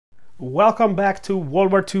Welcome back to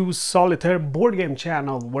World War II Solitaire board game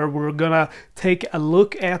channel, where we're gonna take a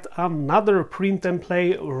look at another print and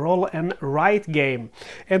play roll and write game.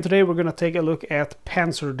 And today we're gonna take a look at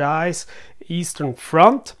Panzer Dice Eastern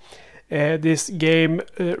Front. This game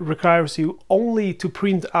requires you only to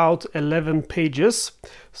print out 11 pages,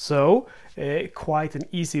 so quite an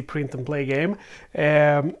easy print and play game.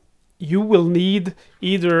 You will need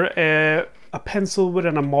either a pencil with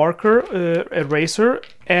a marker, eraser,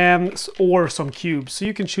 or some cubes. So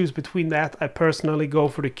you can choose between that. I personally go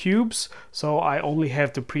for the cubes, so I only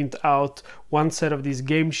have to print out one set of these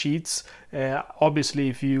game sheets. Obviously,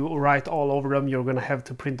 if you write all over them, you're gonna have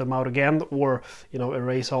to print them out again, or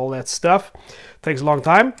erase all that stuff. Takes a long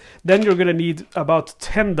time. Then you're gonna need about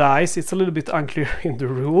 10 dice. It's a little bit unclear in the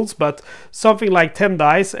rules, but something like 10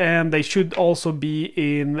 dice, and they should also be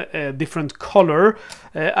in a different color.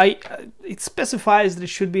 It specifies that it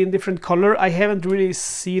should be in different color. I haven't really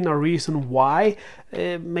seen a reason why.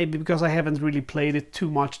 Maybe because I haven't really played it too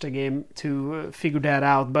much, the game, to figure that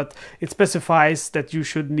out, but it specifies that you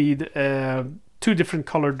should need 2 different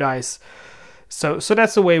colored dice. So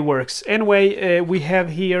that's the way it works. Anyway, we have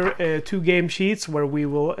here 2 game sheets where we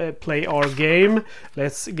will play our game.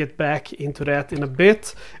 Let's get back into that in a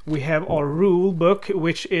bit. We have our rule book,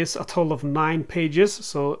 which is a total of 9 pages,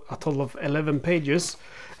 so a total of 11 pages.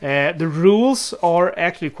 The rules are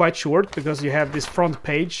actually quite short because you have this front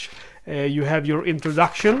page. You have your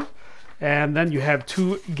introduction, and then you have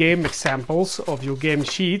 2 game examples of your game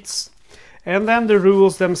sheets, and then the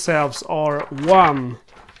rules themselves are 1,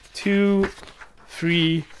 2,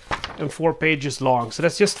 3 and 4 pages long. So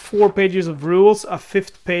that's just 4 pages of rules, a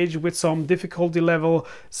 5th page with some difficulty level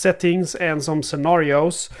settings and some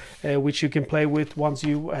scenarios which you can play with once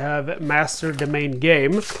you have mastered the main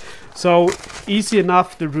game. So easy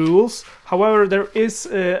enough, the rules. However, there is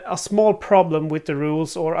a small problem with the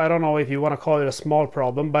rules, or I don't know if you want to call it a small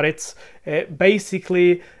problem, but it's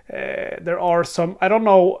basically there are some, I don't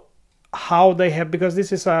know how they have, because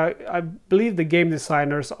this is I believe the game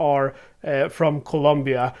designers are from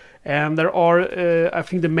Colombia, and there are I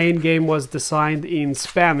think the main game was designed in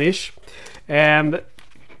Spanish, and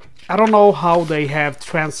I don't know how they have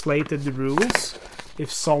translated the rules. If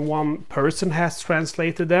someone person has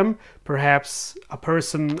translated them, perhaps a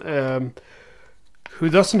person who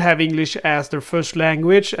doesn't have English as their first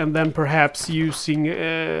language, and then perhaps using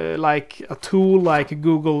like a tool like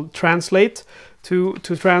Google Translate to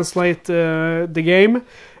translate the game,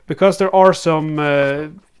 because there are some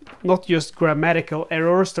not just grammatical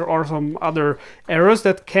errors, there are some other errors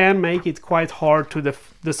that can make it quite hard to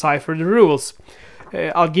decipher the rules.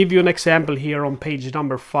 I'll give you an example here on page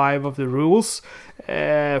number 5 of the rules.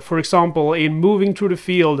 For example, in moving through the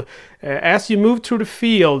field, as you move through the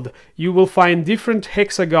field, you will find different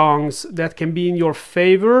hexagons that can be in your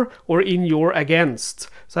favor or in your against.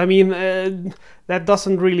 So I mean, that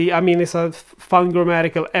doesn't really, I mean, it's a fun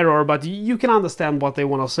grammatical error, but you can understand what they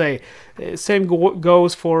want to say. Same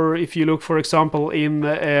goes for if you look, for example, in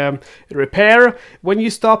repair. When you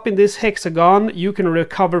stop in this hexagon, you can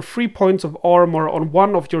recover 3 points of armor on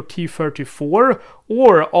one of your T-34,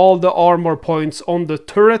 or all the armor points on the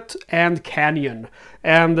turret and canyon.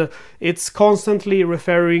 And it's constantly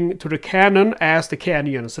referring to the cannon as the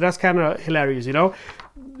canyon, so that's kind of hilarious, you know.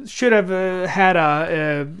 Should have had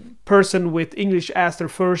a person with English as their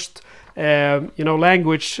first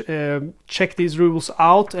language check these rules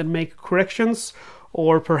out and make corrections,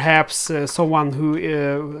 or perhaps someone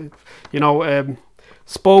who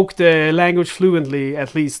spoke the language fluently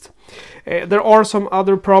at least. There are some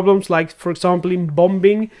other problems, like for example in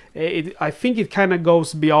bombing. I think it kind of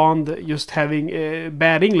goes beyond just having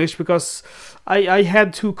bad English, because I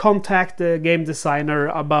had to contact the game designer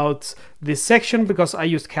about this section because I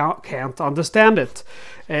just can't understand it.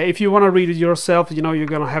 If you want to read it yourself, you're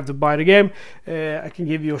gonna have to buy the game. I can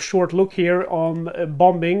give you a short look here on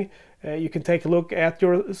bombing. You can take a look at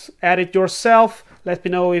it yourself. Let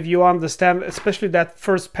me know if you understand, especially that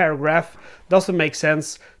first paragraph doesn't make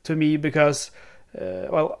sense to me, because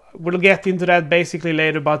well, we'll get into that basically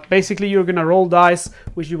later, but basically you're gonna roll dice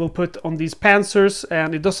which you will put on these panzers,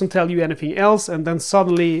 and it doesn't tell you anything else, and then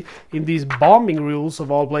suddenly in these bombing rules of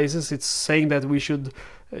all places it's saying that we should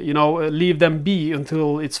leave them be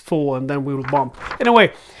until it's full, and then we will bomb.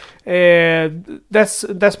 Anyway,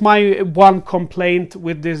 that's my one complaint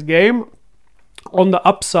with this game. On the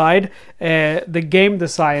upside, the game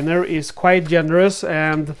designer is quite generous,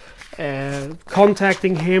 and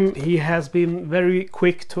contacting him. He has been very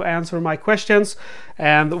quick to answer my questions,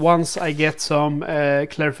 and once I get some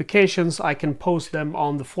clarifications, I can post them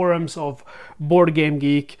on the forums of Boardgame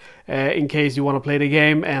Geek in case you want to play the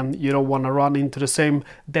game and you don't want to run into the same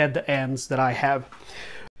dead ends that I have.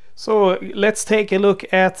 So let's take a look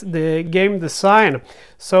at the game design.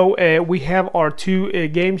 So we have our two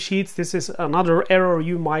game sheets. This is another error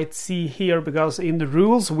you might see here, because in the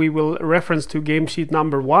rules we will reference to game sheet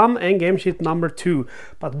number 1 and game sheet number 2,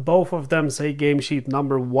 but both of them say game sheet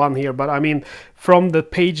number 1 here. But I mean, from the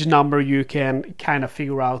page number you can kind of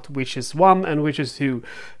figure out which is 1 and which is 2.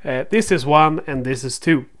 This is 1 and this is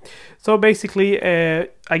 2. So basically,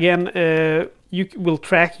 again, you will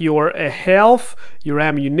track your health, your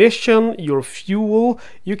ammunition, your fuel.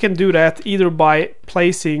 You can do that either by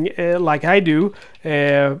placing, like I do,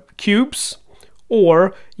 cubes,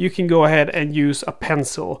 or you can go ahead and use a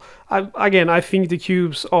pencil. Again, I think the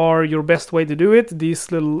cubes are your best way to do it.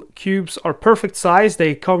 These little cubes are perfect size.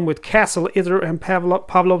 They come with Castle Ither and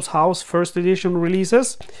Pavlov's House first edition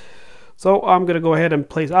releases. So I'm going to go ahead and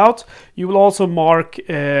place out. You will also mark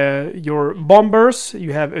your bombers.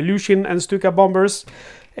 You have Illusion and Stuka bombers.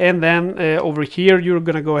 And then over here, you're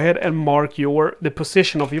going to go ahead and mark the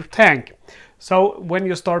position of your tank. So when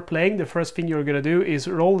you start playing, the first thing you're going to do is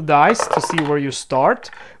roll the dice to see where you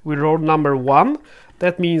start. We roll number 1.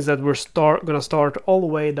 That means that we're going to start all the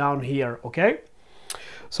way down here, okay?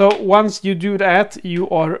 So once you do that, you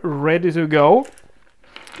are ready to go.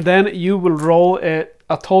 Then you will roll a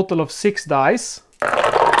total of 6 dice,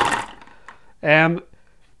 and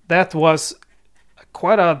that was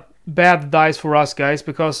quite a bad dice for us, guys,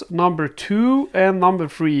 because number 2 and number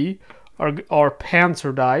 3 are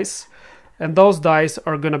Panzer dice, and those dice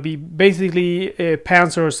are gonna be basically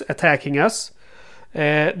Panzers attacking us.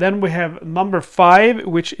 Then we have number 5,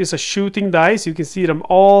 which is a shooting dice. You can see them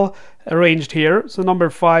all arranged here, so number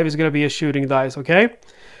 5 is gonna be a shooting dice, okay?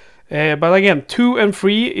 But again, 2 and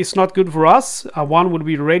 3 is not good for us. A 1 would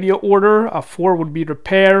be radio order, a 4 would be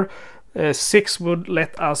repair, 6 would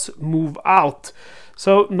let us move out.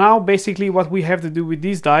 So now basically what we have to do with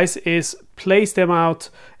these dice is place them out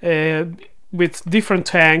with different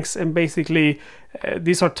tanks, and basically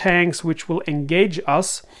these are tanks which will engage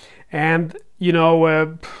us. And you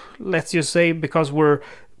know, let's just say, because we're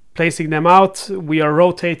placing them out, we are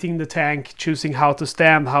rotating the tank, choosing how to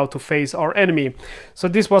stand, how to face our enemy. So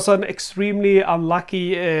this was an extremely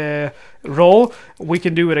unlucky roll. We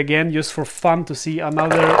can do it again just for fun to see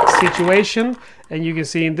another situation. And you can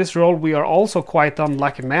see in this roll we are also quite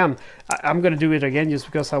unlucky. Man, I'm gonna do it again just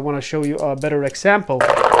because I want to show you a better example.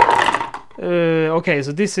 Okay,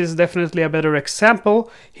 so this is definitely a better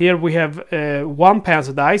example. Here we have 1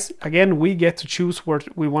 Panzer dice. Again, we get to choose where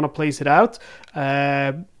we want to place it out.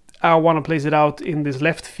 I want to place it out in this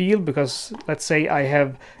left field because let's say I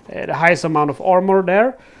have the highest amount of armor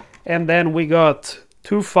there. And then we got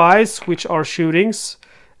 2 5s, which are shootings,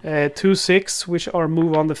 2 6, which are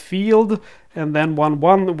move on the field, and then 1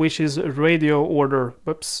 1, which is radio order.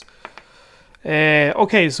 Whoops.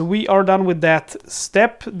 Okay, so we are done with that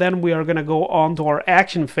step. Then we are gonna go on to our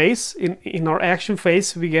action phase. In our action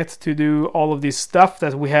phase, we get to do all of this stuff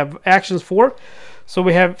that we have actions for. So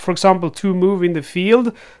we have, for example, 2 move in the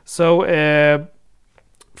field. So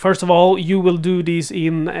first of all, you will do these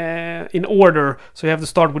in order. So you have to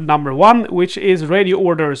start with number 1, which is radio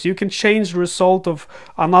orders. You can change the result of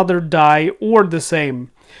another die or the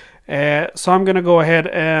same. So I'm gonna go ahead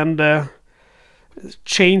and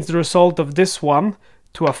change the result of this one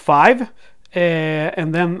to a 5,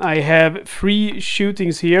 and then I have 3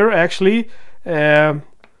 shootings here actually, or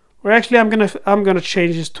actually I'm gonna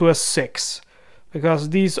change this to a 6, because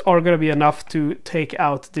these are gonna be enough to take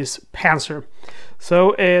out this Panzer.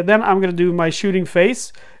 So then I'm gonna do my shooting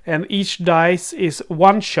phase, and each dice is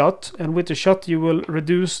 1 shot, and with the shot you will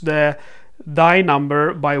reduce the die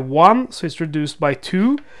number by 1, so it's reduced by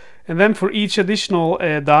 2. And then for each additional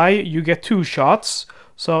die, you get 2 shots.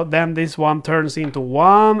 So then this one turns into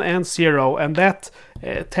 1 and 0, and that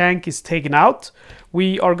tank is taken out.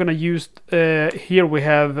 We are going to use, here we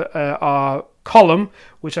have a column,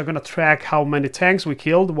 which are going to track how many tanks we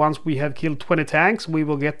killed. Once we have killed 20 tanks, we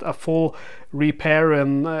will get a full repair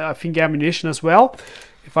and I think ammunition as well,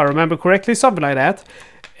 if I remember correctly, something like that.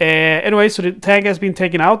 Anyway, so the tank has been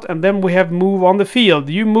taken out, and then we have move on the field.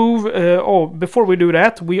 You move, before we do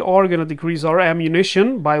that, we are going to decrease our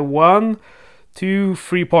ammunition by 1, 2,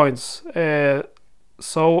 3 points.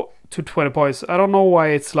 So to 20 points. I don't know why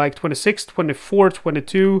it's like 26, 24,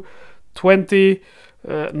 22, 20.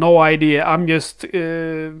 No idea. I'm just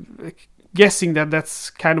guessing that that's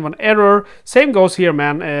kind of an error. Same goes here,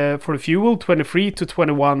 man, for the fuel, 23 to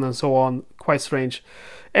 21 and so on. Quite strange.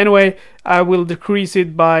 Anyway, I will decrease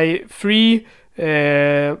it by 3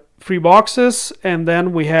 boxes, and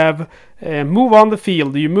then we have move on the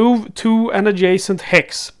field. You move to an adjacent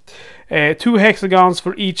hex. 2 hexagons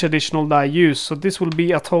for each additional die used. So this will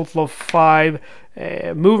be a total of 5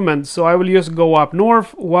 movements. So I will just go up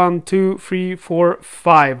north, 1, 2, 3, 4,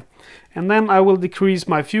 5. And then I will decrease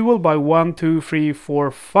my fuel by 1, 2, 3,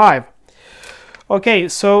 4, 5. Okay,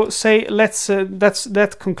 so say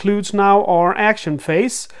that concludes now our action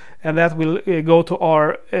phase, and that will go to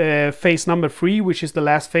our phase number 3, which is the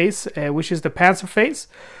last phase, which is the Panzer phase.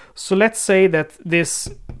 So let's say that this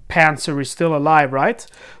Panzer is still alive, right?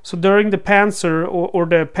 So during the Panzer or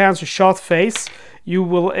the Panzer shot phase, you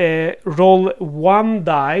will roll 1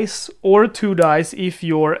 dice or 2 dice if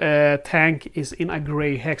your tank is in a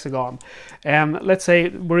gray hexagon. And let's say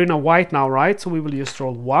we're in a white now, right? So we will just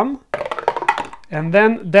roll 1. And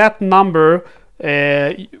then that number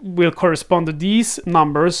will correspond to these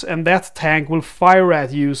numbers, and that tank will fire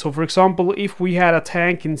at you. So for example, if we had a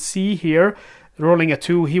tank in C here, rolling a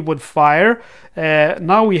 2, he would fire.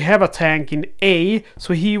 Now we have a tank in A,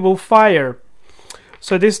 so he will fire.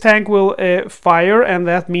 So this tank will fire, and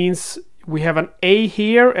that means we have an A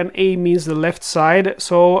here, and A means the left side.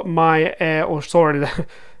 So my, yeah,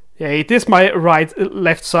 it is my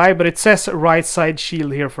left side, but it says right side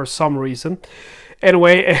shield here for some reason.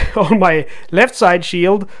 Anyway, on my left side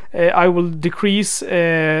shield, I will decrease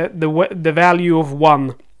the value of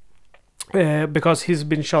 1 because he's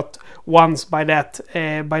been shot once by that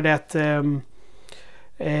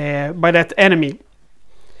enemy.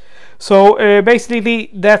 So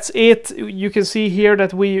basically that's it. You can see here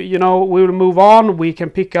that we will move on. We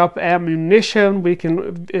can pick up ammunition. We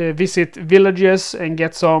can visit villages and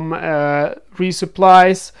get some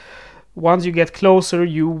resupplies. Once you get closer,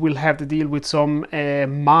 you will have to deal with some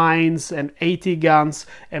mines and AT guns,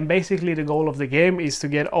 and basically the goal of the game is to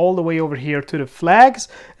get all the way over here to the flags,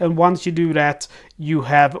 and once you do that, you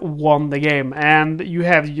have won the game. And you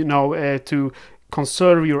have to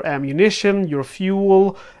conserve your ammunition, your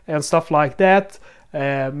fuel and stuff like that.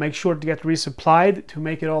 Make sure to get resupplied to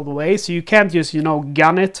make it all the way, so you can't just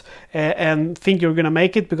gun it and think you're gonna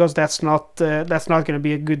make it, because that's not gonna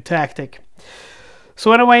be a good tactic.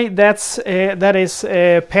 So anyway, that is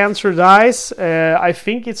Panzer Dice. I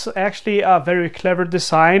think it's actually a very clever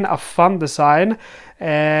design, a fun design.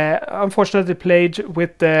 Unfortunately played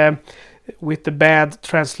with the bad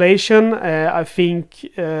translation. I think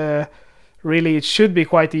really it should be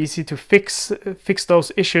quite easy to fix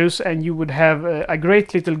those issues, and you would have a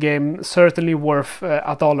great little game, certainly worth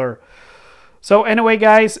 $1. So anyway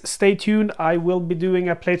guys, stay tuned. I will be doing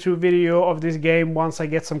a playthrough video of this game once I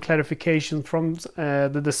get some clarification from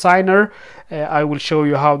the designer. I will show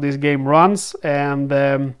you how this game runs,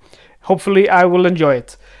 and hopefully I will enjoy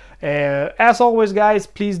it. As always guys,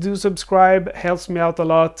 please do subscribe, helps me out a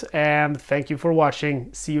lot, and thank you for watching.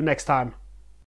 See you next time.